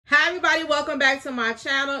everybody, welcome back to my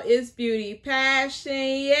channel. It's Beauty Passion.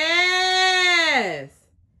 Yes,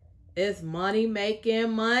 it's Money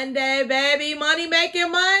Making Monday, baby. Money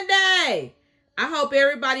Making Monday. I hope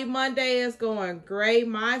everybody Monday is going great.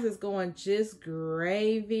 Mine is going just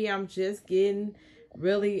gravy. I'm just getting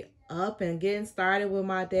really up and getting started with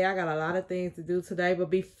my day. I got a lot of things to do today, but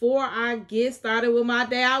before I get started with my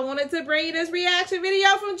day, I wanted to bring you this reaction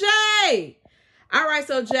video from Jayde. All right,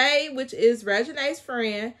 so Jayde, which is Reginae's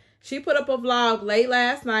friend, she put up a vlog late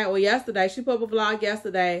last night or yesterday. She put up a vlog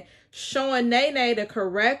yesterday showing Nene the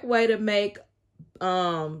correct way to make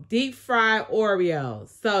deep fried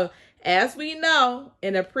Oreos. So as we know,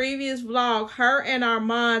 in a previous vlog, her and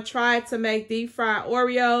Armon tried to make deep fried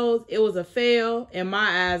Oreos. It was a fail. In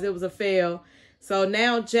my eyes, it was a fail. So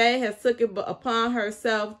now Jayde has took it upon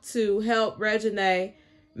herself to help Reginae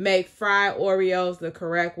make fried Oreos the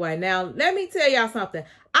correct way. Now, let me tell y'all something.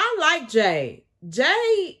 I like Jayde.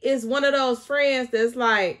 Jayde is one of those friends that's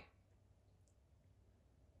like,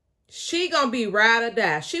 she gonna be ride or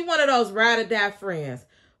die. She one of those ride or die friends.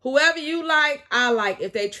 Whoever you like, I like.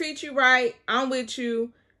 If they treat you right, I'm with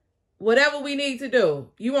you. Whatever we need to do.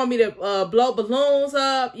 You want me to blow balloons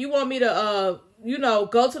up? You want me to, you know,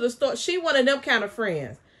 go to the store? She one of them kind of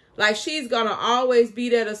friends. Like, she's gonna always be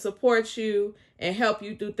there to support you and help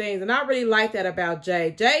you do things. And I really like that about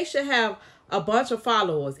Jayde. Jayde should have a bunch of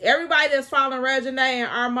followers. Everybody that's following Reginae and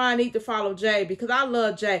Armon need to follow Jayde because I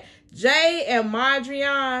love Jayde. Jayde and Marjorie,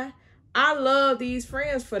 I love these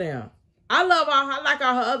friends for them. I like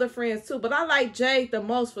all her other friends too, but I like Jayde the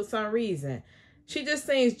most for some reason. She just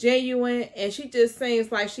seems genuine and she just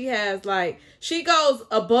seems like she has she goes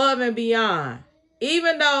above and beyond.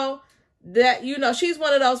 Even though that, you know, she's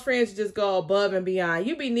one of those friends who just go above and beyond.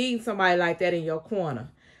 You be needing somebody like that in your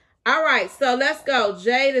corner. All right, so let's go.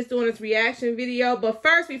 Jayde is doing this reaction video. But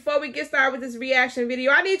first, before we get started with this reaction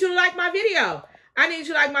video, I need you to like my video. I need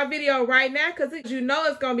you to like my video right now because you know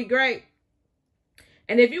it's going to be great.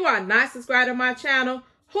 And if you are not subscribed to my channel,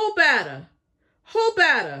 who better? Who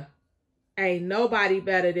better? Ain't nobody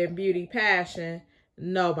better than Beauty Passion.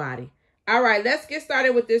 Nobody. All right, let's get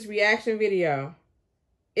started with this reaction video.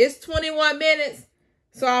 It's 21 minutes,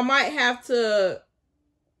 so I might have to,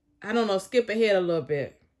 I don't know, skip ahead a little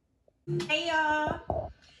bit. Hey,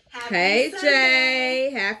 y'all. Hey,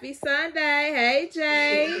 Jayde. Happy Sunday. Hey,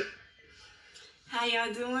 Jayde. How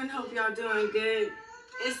y'all doing? Hope y'all doing good.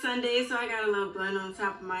 It's Sunday, so I got a little bun on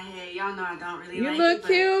top of my head. Y'all know I don't really like it. You look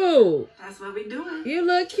cute. That's what we doing. You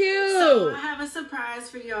look cute. So I have a surprise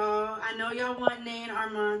for y'all. I know y'all want Nay and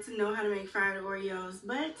Armon to know how to make fried Oreos,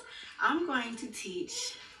 but I'm going to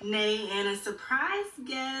teach Nay and a surprise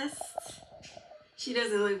guest. She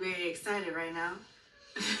doesn't look very excited right now.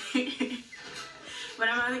 But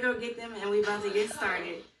I'm about to go get them and we about to get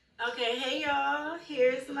started. Okay, hey y'all,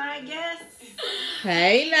 here's my guest.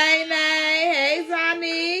 Hey, Nene. Hey,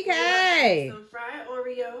 Zanique. Hey. Some fried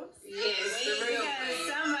Oreos. Yes, the real way.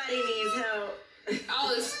 Somebody needs help.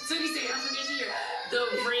 Oh, Sootie said, I'm forgetting to hear the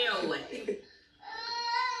real way.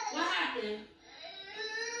 What happened?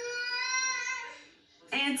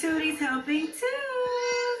 And Tootie's helping too.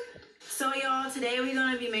 So y'all, today we're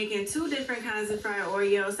gonna be making two different kinds of fried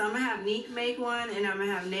Oreos. So I'm gonna have Nick make one and I'm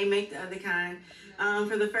gonna have Nay make the other kind.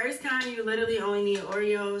 For the first kind, you literally only need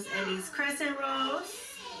Oreos and these crescent rolls.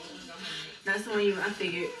 That's the one I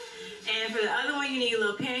figured. And for the other one, you need a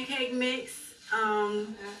little pancake mix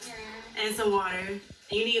and some water. And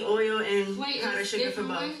you need oil and powdered sugar for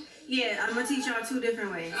both. Way? Yeah, I'm gonna teach y'all two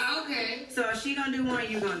different ways. Oh, okay. So she gonna do one,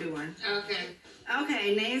 you gonna do one. Okay.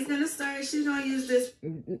 Okay, Nay's gonna start. She's gonna use this.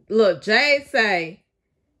 Look, Jayde say,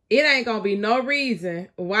 it ain't gonna be no reason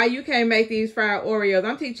why you can't make these fried Oreos.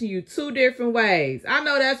 I'm teaching you two different ways. I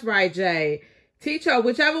know that's right, Jayde. Teach her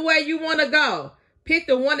whichever way you want to go. Pick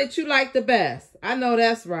the one that you like the best. I know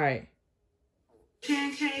that's right.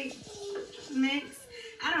 Pancake mix.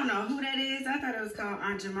 I don't know who that is. I thought it was called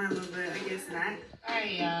Aunt Jemima, but I guess not.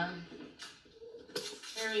 Alright, y'all.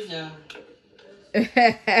 Here we go.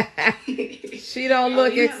 She don't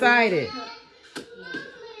look excited.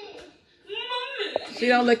 She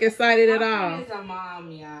don't look excited at all. Is a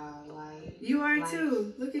mom, y'all. Like, you are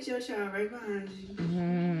too. Look at your child right behind you.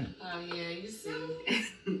 Mm-hmm. Oh yeah, you see.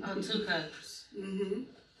 Oh, 2 cups. Mm-hmm.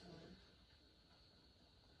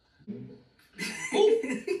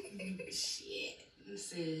 Shit. Let's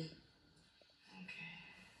see.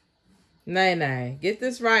 Okay. Nene, get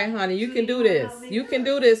this right, honey. You can do this. You can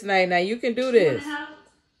do this, Nene. You can do this. I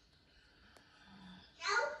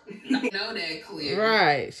know that clear.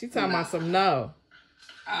 Right. She talking about some no.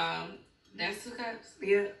 That's 2 cups.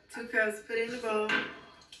 Yeah, 2 cups. Put it in the bowl.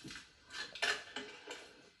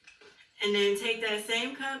 And then take that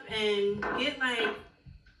same cup and get like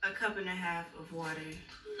a cup and a half of water.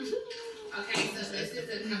 Okay, so this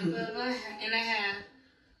is a cup and a half.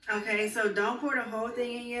 Okay, so don't pour the whole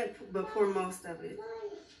thing in yet, but pour most of it.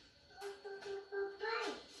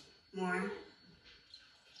 More.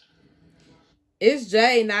 It's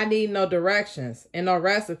Jay not needing no directions and no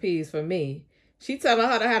recipes for me. She telling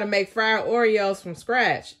her how to make fried Oreos from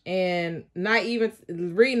scratch and not even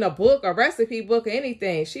reading a book, a recipe book, or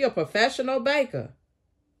anything. She a professional baker.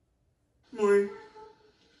 More.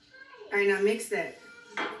 All right, now mix that.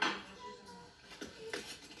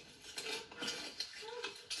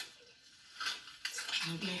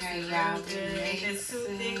 Okay, y'all. If it's too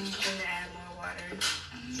thick, then add more water.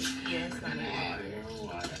 Yes, I'm gonna add more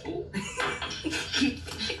water.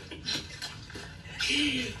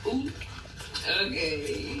 Ooh.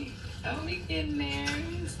 Okay. Only getting there.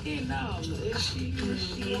 It's getting all mushy.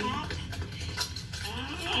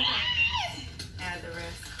 Add the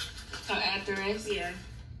rest. So add the rest? Yeah.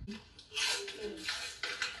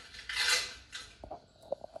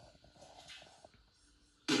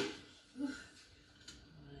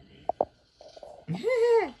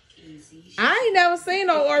 I ain't never seen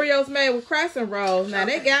no Oreos made with crescent rolls. Now,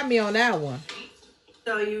 they got me on that one.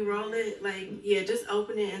 So you roll it like, yeah, just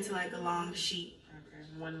open it into like a long sheet. Okay,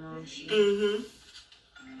 one long sheet. Mm-hmm.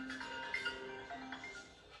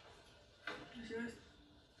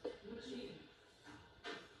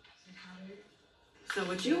 So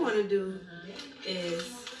what you want to do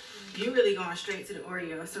is you really going straight to the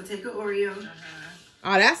Oreo. So take an Oreo.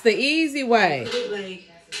 Oh, that's the easy way. Put it like,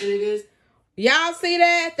 and it is. Y'all see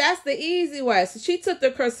that? That's the easy way. So she took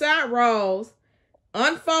the croissant rolls,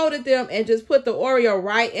 unfolded them, and just put the Oreo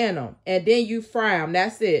right in them. And then you fry them.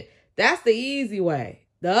 That's it. That's the easy way.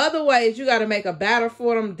 The other way is you got to make a batter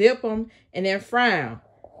for them, dip them, and then fry them.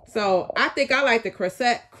 So I think I like the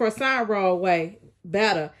croissant roll way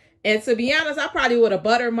better. And to be honest, I probably would have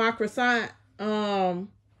buttered my croissant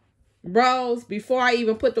rolls before I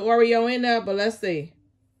even put the Oreo in there. But let's see.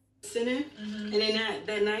 Center, and then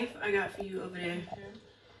that knife I got for you over there.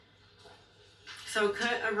 So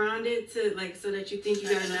cut around it to like so that you think you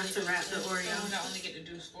got enough to wrap the Oreo. I only get to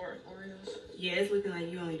do 4 Oreos. Yeah, it's looking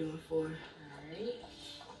like you only doing 4. Alright.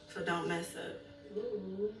 So don't mess up.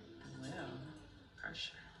 Ooh. Well,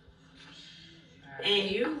 pressure. Right.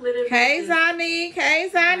 And you literally. Hey, Zani. Hey,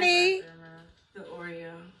 Zani. The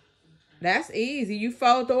Oreo. That's easy. You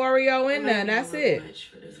fold the Oreo in there, and that's it. Much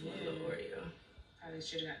for this one little Oreo. Probably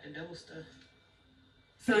should have got the double stuff.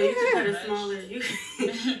 So you can cut a smaller. You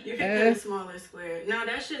can cut a smaller square. No,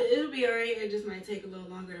 it'll be alright. It just might take a little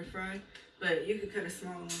longer to fry, but you could cut a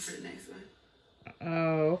smaller one for the next one.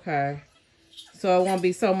 Oh, okay. So it won't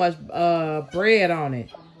be so much bread on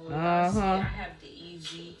it. I have the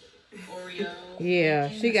easy Oreo. Yeah,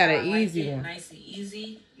 she got an easy one. Nice and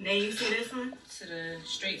easy. Now you see this one?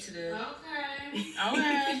 Straight to the.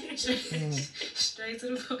 Okay. Straight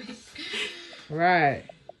to the point. Right.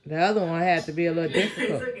 The other one had to be a little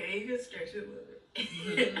difficult. It's okay. You can stretch it a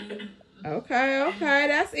little bit. Okay.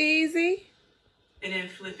 That's easy. And then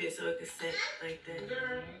flip it so it can set like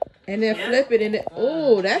that. And then flip it in it.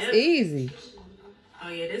 Oh, that's easy. Oh,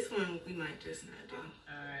 yeah. This one we might just not do.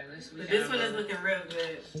 Alright, but this one is looking real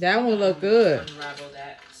good. That one look good. Unravel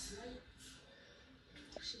that.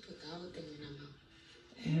 She put the whole thing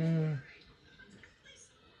in her mouth.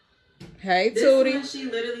 Hey, this Tootie. One, she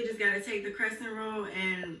literally just got to take the crescent roll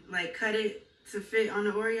and like cut it to fit on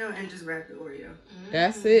the Oreo and just wrap the Oreo.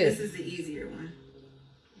 That's it. This is the easier one.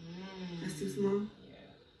 That's too small? Yeah.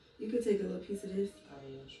 You could take a little piece of this. Oh,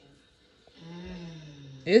 yeah, sure.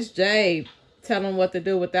 It's Jayde telling what to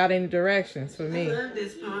do without any directions for me. I love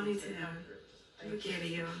this ponytail. Look at it,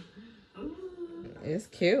 y'all. Ooh. It's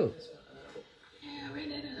cute. Yeah, I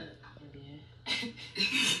read that up.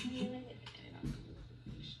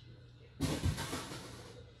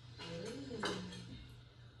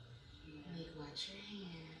 Watch your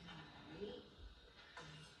hand.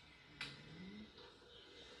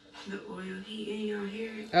 The oil heat in your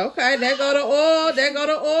hair. Okay, there go the oil. There go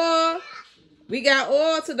the oil. We got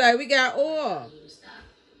oil today. We got oil.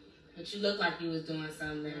 But you look like you was doing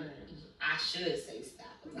something. I should say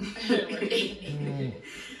stop.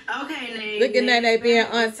 Okay, Nene. Look at Nene being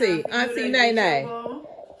auntie. Auntie Nene.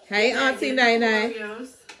 Hey, Auntie Nene.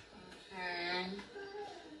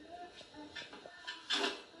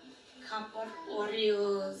 Cup of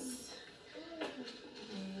Oreos.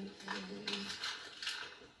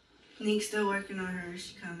 Nick's still working on her.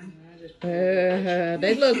 She coming.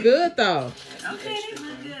 They look good though. Okay, they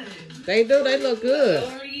look good. They do. They look good.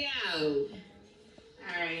 Oreo.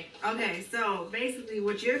 All right. Okay, so basically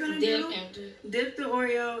what you're gonna do, dip the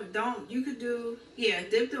Oreo.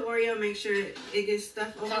 Dip the Oreo, make sure it gets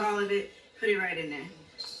stuffed over all of it. Put it right in there.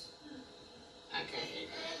 Okay.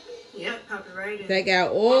 Yep, pop it right in. They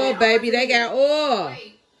got oil, baby. They got oil.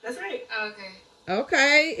 Wait, that's right. Okay.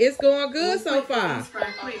 Okay, it's going good so far.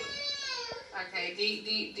 Quick. Okay,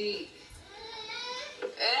 deep.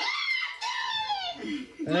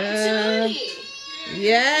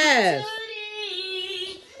 Yes.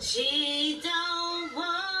 She don't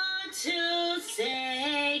want to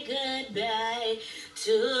say goodbye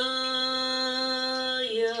to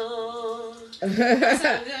you.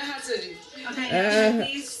 Okay,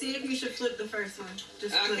 please see if you should flip the first one.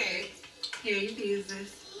 Just flip it. Here, you can use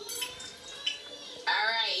this.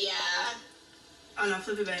 Alright, yeah. Oh no,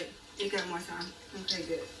 flip it back. You got more time. Okay,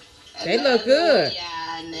 good. They look good.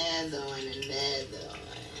 Yeah, another one.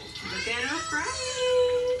 Look at them fries.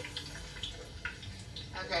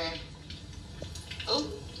 Okay. Oh.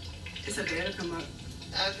 It's okay, it'll come up.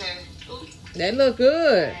 Okay. Ooh. They look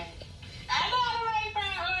good. Right. I know how to make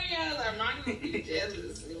fried Oreos. I'm not gonna be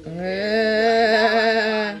jealous.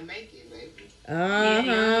 Make it, baby.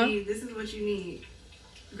 Yeah, this is what you need.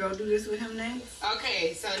 Go do this with him next.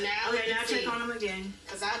 Okay, so now now check on him again.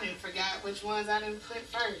 Because I didn't forget which ones I didn't put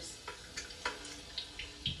first.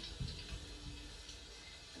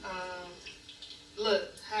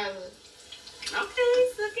 Look, how it look. Okay,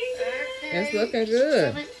 it's looking good. Okay. It's looking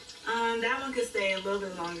good. That one could stay a little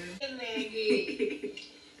bit longer.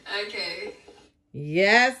 Okay.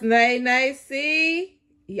 Yes, Nay. See?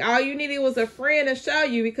 All you needed was a friend to show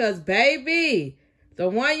you because, baby, the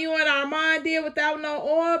one you and Armand did without no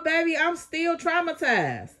oil, baby, I'm still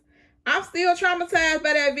traumatized. I'm still traumatized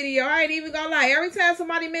by that video. I ain't even gonna lie. Every time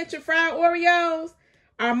somebody mentioned fried Oreos,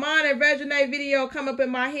 Armand and Reginae video come up in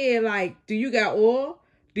my head like, do you got oil?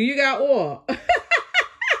 Do you got oil?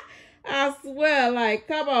 I swear, like,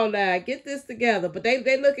 come on now. Get this together. But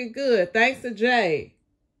they looking good. Thanks to Jayde.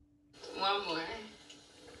 One more.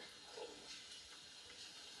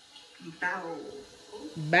 Bow.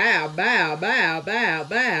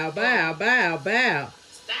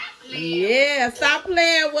 Stop playing. Yeah, stop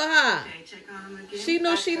playing with her. Okay, check on him again. She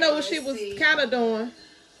knew what she was kind of doing.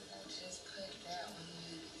 Just put that one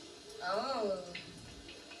in. Oh.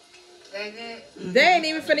 That good? They ain't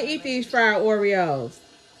even finna eat these fried Oreos.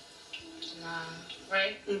 Nah.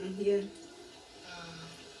 Right? Yeah.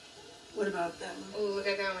 What about that one? Oh, look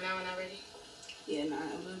at that one. That one already? Yeah, nah, a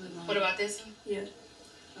little bit longer. What about this one? Yeah.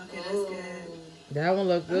 Okay, that's good. That one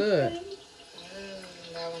look good. Okay.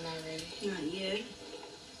 That one not ready. Not yet.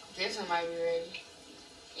 This one might be ready.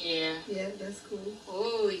 Yeah. Yeah, that's cool.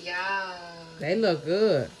 Oh, yeah. They look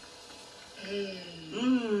good.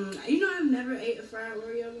 You know I've never ate a fried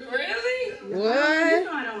Oreo before. Really? What? You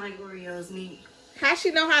know I don't like Oreos neat. How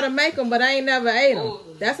she know how to make them, but I ain't never ate them?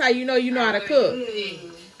 That's how you know how to cook.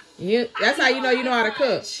 That's how you know how to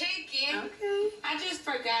cook. Chicken. Okay. I just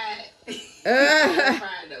forgot.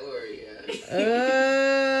 Fried the Oreo.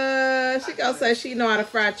 She gonna say she know how to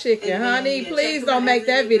fry chicken. Honey, please don't make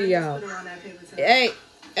that video. Hey.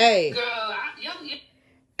 Girl,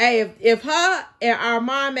 Hey, if her and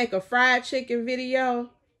Armand make a fried chicken video,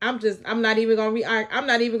 I'm not even gonna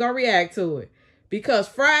react to it. Because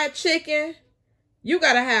fried chicken, you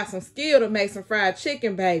gotta have some skill to make some fried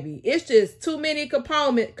chicken, baby. It's just too many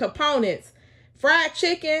components. Fried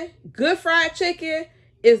chicken, good fried chicken,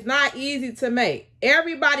 is not easy to make.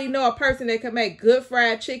 Everybody know a person that can make good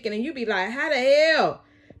fried chicken, and you be like, how the hell?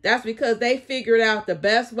 That's because they figured out the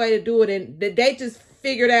best way to do it, and they just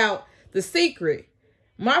figured out the secret.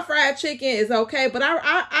 My fried chicken is okay, but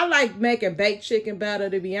I like making baked chicken better,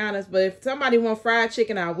 to be honest. But if somebody want fried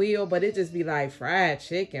chicken, I will. But it just be like, fried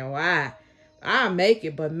chicken, why? I'll make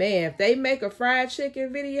it. But man, if they make a fried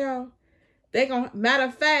chicken video, they gonna, matter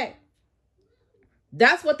of fact,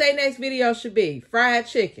 that's what their next video should be. Fried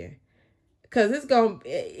chicken. Because it's going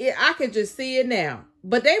to, I can just see it now.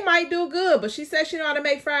 But they might do good. But she said she know how to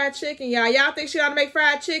make fried chicken, y'all. Y'all think she know how to make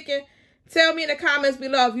fried chicken? Tell me in the comments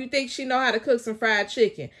below if you think she know how to cook some fried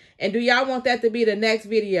chicken. And do y'all want that to be the next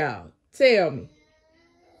video? Tell me.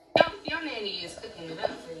 Your nanny is cooking it up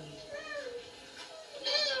for you.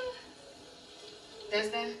 That's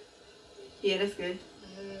that? Yeah, that's good.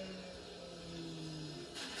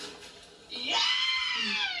 Yeah!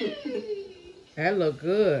 That look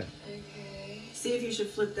good. Okay. See if you should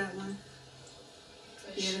flip that one.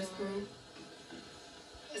 For Yeah, sure. that's cool.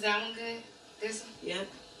 Is that one good? This one? Yep.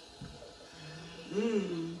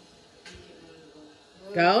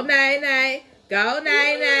 Go Nay. Go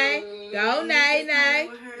Nay. Go Nay.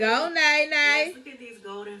 Go Nay. Look at these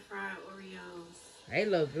golden fried Oreos. They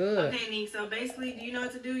look good. Okay, Nick. So basically, do you know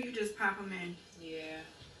what to do? You just pop them in. Yeah.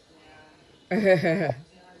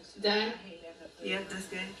 Done? Yep, that's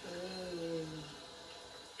good.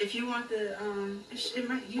 If you want the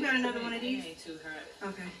you got another one of these? It ain't too hot.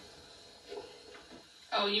 Okay.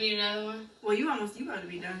 Oh, you need another one? Well, you about to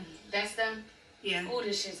be done. That's done? Yeah. Oh,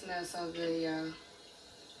 this shit smells so good, y'all.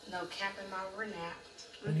 No capping my renap.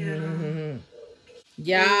 Look at them.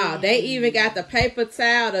 Y'all, they even got the paper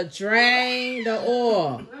towel to drain the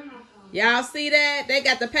oil. Y'all see that? They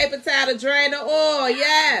got the paper towel to drain the oil.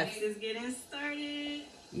 Yes. Just getting started.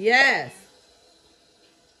 Yes.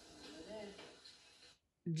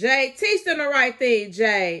 Jay, teach them the right thing,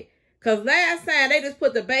 Jay. Because last time they just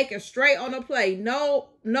put the bacon straight on the plate. No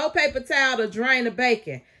paper towel to drain the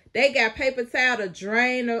bacon. They got paper towel to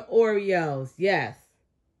drain the Oreos. Yes.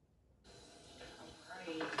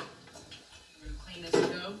 Clean this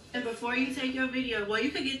go. And before you take your video, well, you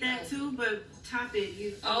could get that too, but top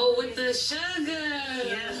it. Oh, with the sugar.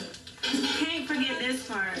 Yeah. You can't forget this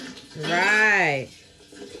part. Right.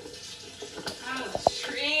 Oh,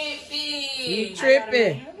 tripping. You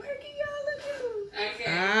tripping. Okay.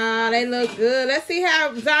 Ah, they look good. Let's see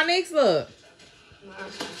how Zonique's look.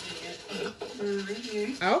 Right here.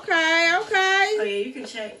 Okay, Oh okay. yeah, you can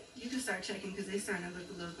check. You can start checking because they starting to look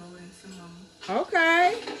a little golden. Some of them.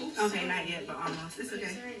 Okay. Okay, not yet, but almost. It's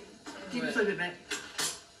okay. You can flip it back.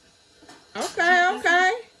 Okay,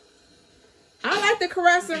 okay. I like the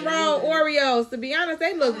caress and roll Oreos. To be honest,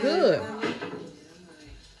 they look good.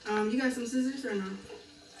 You got some scissors or no?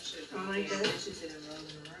 I like that.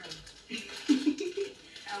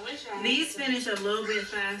 These finish a little bit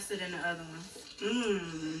faster than the other ones.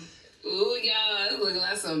 Mmm. Ooh, y'all, it's looking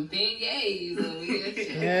like some beignets over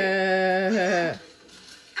here.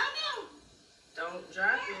 Oh no! Don't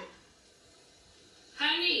drop it.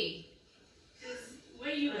 Honey.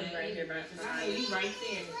 Where you at? Right here, right beside you. Right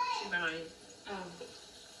there. She behind you. Oh.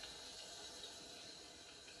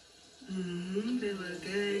 They look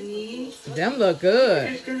good, Nee. Them look good.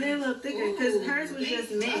 Because they look thicker. Because hers was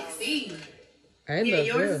just mixed. They Yeah, look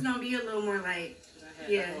yours is good. going to be a little more light.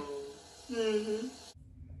 Yeah. You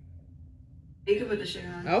can put the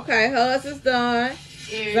sugar on. Okay, hers is done.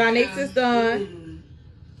 Zonique's is done.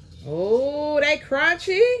 Oh, they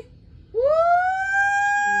crunchy. Woo!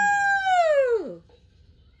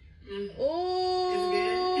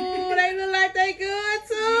 Ooh, they look like they good I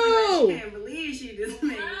too. can't believe she just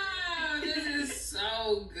made it. Wow, this is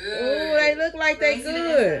so good. Ooh, they look like they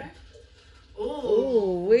good.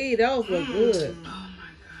 Ooh, those look good. Oh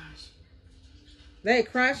my gosh. They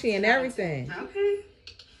crunchy and everything. Okay.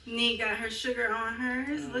 Nee got her sugar on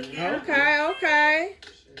hers. Look at her. Okay, okay.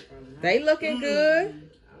 They looking good.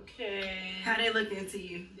 Okay. How they looking to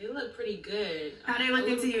you? They look pretty good. How they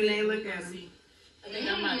looking to you? They look at them. I think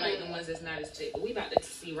I might like the ones that's not as thick. But we about to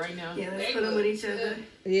see right now. Yeah, let's put them with each other.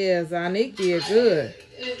 Yeah, Zonique did good.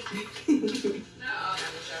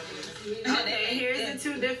 Okay, here's the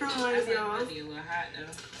two different ones, y'all. Be a little hot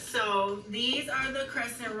though. So these are the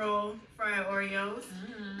crescent roll fried Oreos.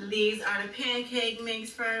 These are the pancake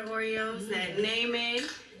mix fried Oreos that Nay made.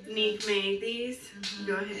 Neek made these.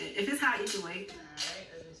 Go ahead. If it's hot, you can wait.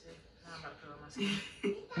 I'm about to put on my skin.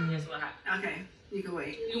 It's a little hot. Okay, you can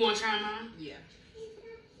wait. You want to try mine? Yeah.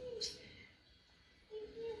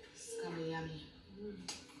 It's going to be yummy.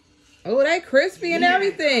 Oh, they crispy and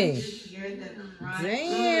everything. Right.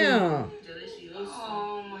 Damn. Delicious.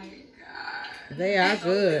 Oh my god. They are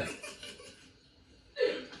good.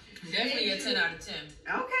 Definitely a 10 out of 10.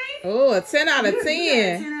 Okay. Oh, a 10 out of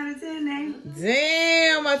 10. 10 out of 10, Nay.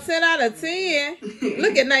 Damn, a 10 out of 10.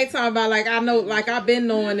 Look at Nate talking about like I know, like I've been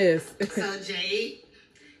knowing this. So Jayde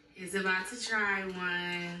is about to try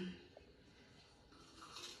one.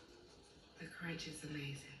 The crunch is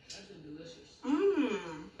amazing.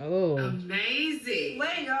 Oh. Amazing.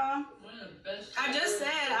 Wait, y'all. I just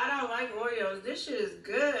said I don't like Oreos. This shit is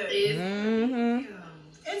good. Mm-hmm.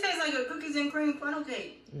 It tastes like a cookies and cream funnel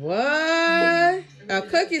cake. What? A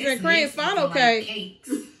cookies and cream funnel cake. Cakes.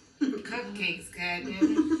 Cupcakes,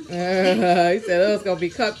 goddamn. He said it was gonna be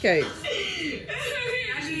cupcakes.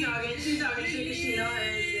 She's talking shit because she know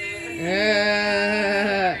hers.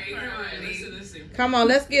 Listen. Come on,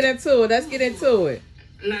 let's get into it. Let's get into it.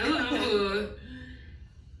 No.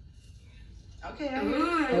 Okay.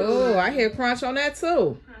 Oh, I hear crunch on that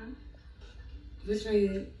too. Which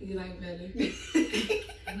one you like better?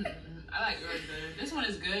 I like yours better. This one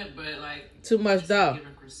is good, but like Too much dough. give a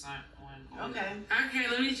croissant one. Okay. Okay,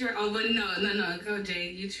 let me try. Oh, but no. Go,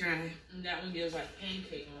 Jayde. You try. And that one gives like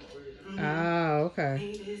pancake on Oreo. Oh, okay.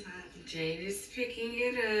 It is hot. Jayde is picking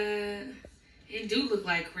it up. It do look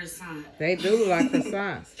like croissant. They do look like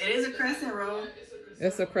croissants. It is a crescent roll.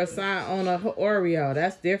 It's a croissant on a Oreo.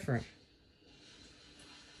 That's different.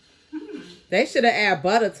 They should have added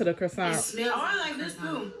butter to the croissant. Oh, I like this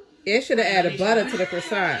too. It should have added butter to the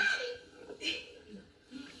croissant.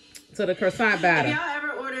 To the croissant batter. If y'all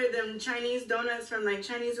ever ordered them Chinese donuts from like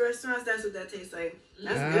Chinese restaurants, that's what that tastes like.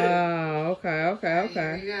 That's good. Oh, okay.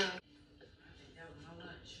 There you go.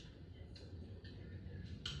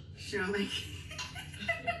 Sure, like.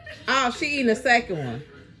 Oh, she eating the second one.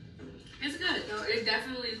 It's good though. It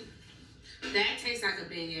definitely that tastes like a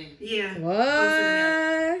beignet. Yeah. What?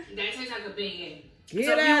 That tastes like a beignet. Get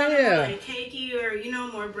So if you out want here. more like cakey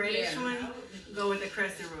or more breadish one, go with the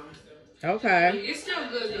crescent roll. Okay. It's still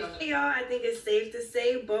good though. Hey, y'all, I think it's safe to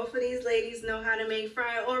say both of these ladies know how to make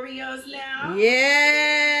fried Oreos now.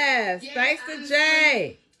 Yes. Thanks to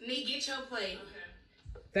Jay. Me, get your plate.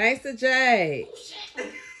 Thanks to Jay.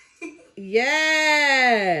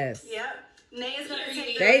 Yes. Yep. Naya's gonna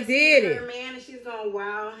take They did her it. man and she's gonna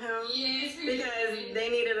wow him. Yes. Because they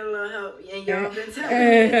needed a little help and y'all been telling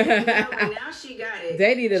me. But now she got it.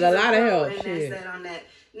 They needed a lot of help. And Shit. that's that on that.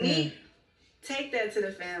 Neat. Take that to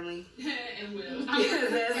the family. And will.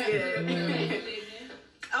 That's good.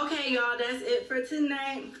 Okay, y'all, that's it for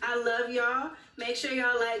tonight. I love y'all. Make sure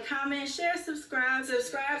y'all like, comment, share, subscribe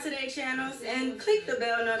to their channels, and click the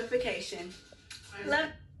bell notification. Love.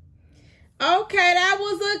 Okay, that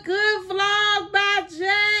was a good vlog by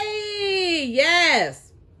Jay.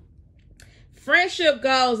 Yes. Friendship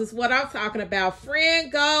goals is what I'm talking about.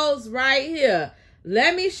 Friend goals right here.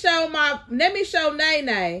 Let me show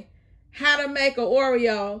Nene how to make an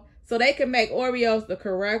Oreo so they can make Oreos the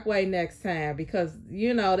correct way next time, because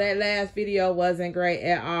you know that last video wasn't great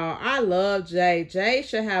at all. I love Jay. Jay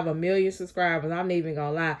should have 1 million subscribers. I'm not even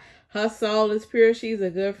gonna lie. Her soul is pure. She's a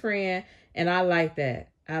good friend, and I like that.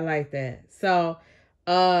 I like that. So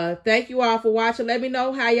thank you all for watching. Let me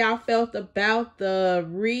know how y'all felt about the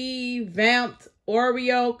revamped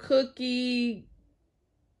Oreo cookie,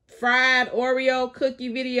 fried Oreo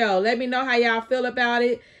cookie video. Let me know how y'all feel about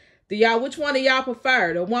it. Which one do y'all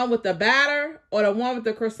prefer? The one with the batter or the one with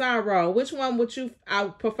the croissant roll? Which one would I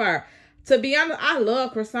prefer? To be honest, I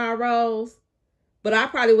love croissant rolls, but I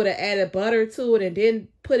probably would have added butter to it and then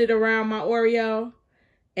put it around my Oreo.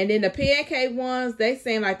 And then the pancake ones, they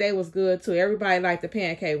seemed like they was good too. Everybody liked the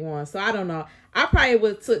pancake ones. So I don't know. I probably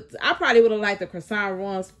would have liked the croissant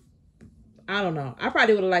ones. I don't know. I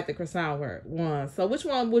probably would have liked the croissant ones. So which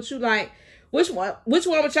one would you like? Which one would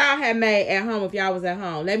y'all have made at home if y'all was at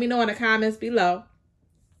home? Let me know in the comments below.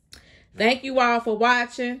 Thank you all for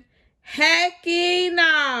watching. Hecky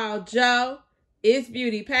no, Joe. It's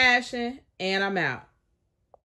Beauty Passion, and I'm out.